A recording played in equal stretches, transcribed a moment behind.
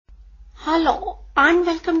Hello and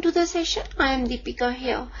welcome to the session. I am Deepika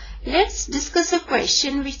here. Let's discuss a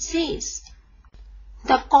question which says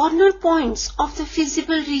the corner points of the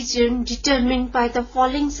feasible region determined by the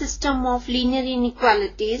following system of linear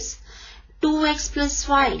inequalities: 2x plus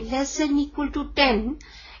y less than equal to 10,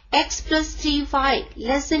 x plus 3y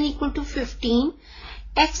less than equal to 15,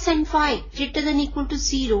 x and y greater than equal to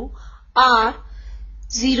 0 are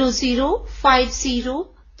 0, 0, 5, 0,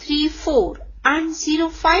 3, 4 and 0,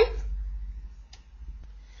 5.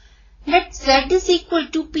 Let z is equal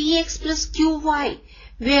to px plus qy,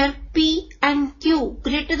 where p and q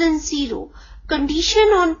greater than 0, condition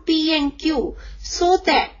on p and q so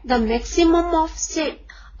that the maximum of z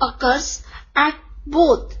occurs at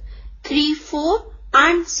both 3, 4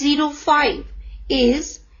 and 0, 5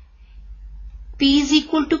 is p is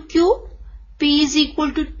equal to q, p is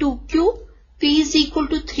equal to 2q, p is equal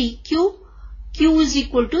to 3q, q is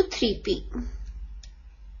equal to 3p.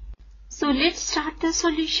 So let's start the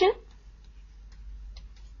solution.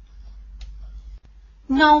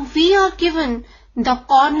 Now we are given the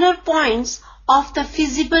corner points of the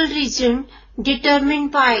feasible region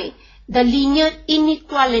determined by the linear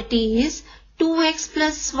inequalities 2x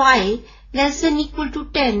plus y less than equal to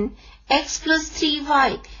 10, x plus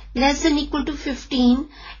 3y less than equal to 15,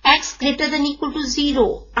 x greater than equal to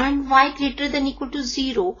 0 and y greater than equal to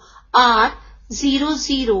 0 are 0,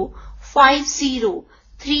 0, 5, 0,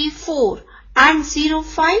 3, 4 and 0,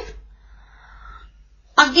 5.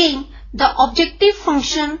 Again, the objective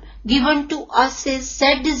function given to us is z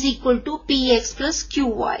is equal to px plus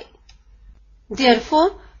qy.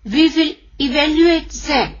 Therefore, we will evaluate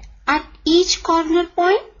z at each corner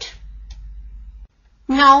point.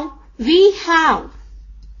 Now, we have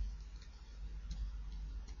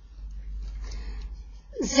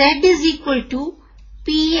z is equal to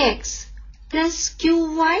px plus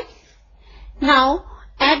qy. Now,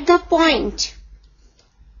 at the point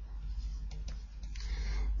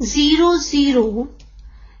 0, 0,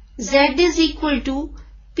 z is equal to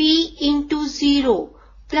p into 0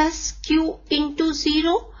 plus q into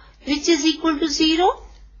 0, which is equal to 0.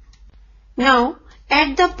 Now,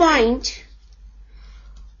 at the point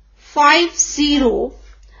 5, 0,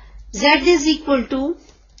 z is equal to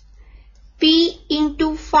p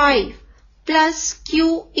into 5 plus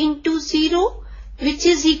q into 0, which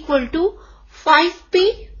is equal to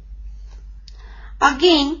 5p.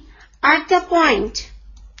 Again, at the point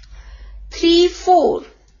 3, 4,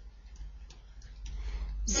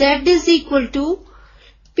 z is equal to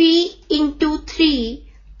p into 3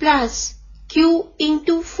 plus q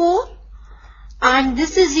into 4 and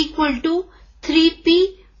this is equal to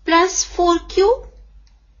 3p plus 4q.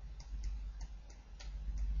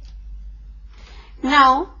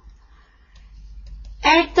 Now,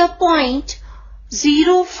 at the point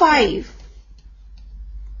 0, 5,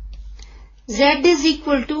 z is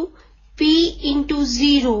equal to p into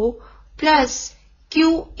 0 plus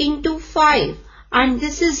q into 5 and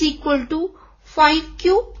this is equal to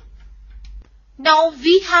 5q. Now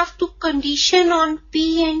we have to condition on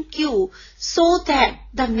p and q so that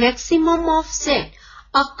the maximum of z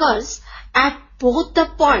occurs at both the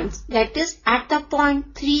points, that is at the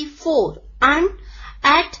point 3, 4 and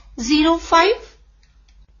at 0, 5.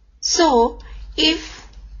 So if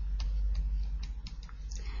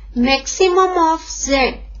maximum of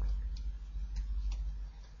z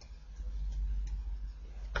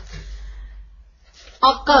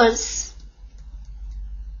occurs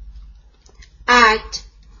at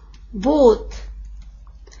both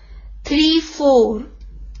 3, 4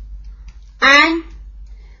 and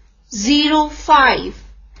 0, 5,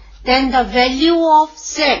 then the value of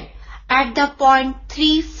z at the point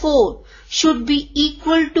 3, 4 should be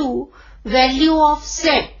equal to value of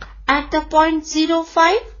z at the point 0,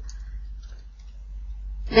 5.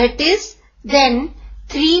 That is, then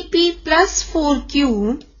 3p plus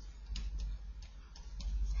 4q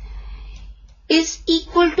is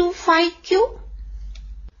equal to 5q,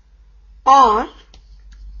 or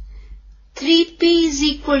 3p is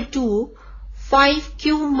equal to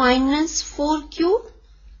 5q minus 4q,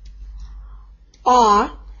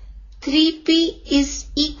 or 3p is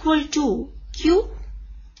equal to q.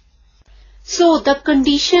 So the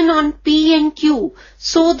condition on p and q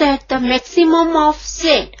so that the maximum of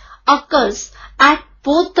z occurs at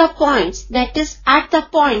both the points, that is at the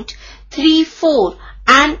point 3, 4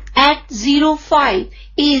 and at 0, 5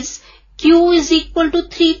 is q is equal to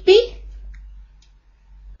 3p,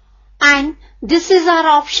 and this is our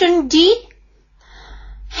option D.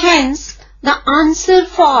 Hence, the answer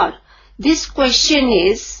for this question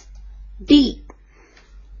is D.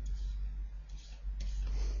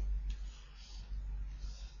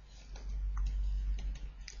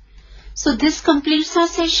 So this completes our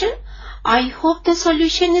session. I hope the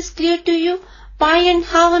solution is clear to you. Bye and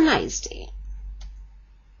have a nice day.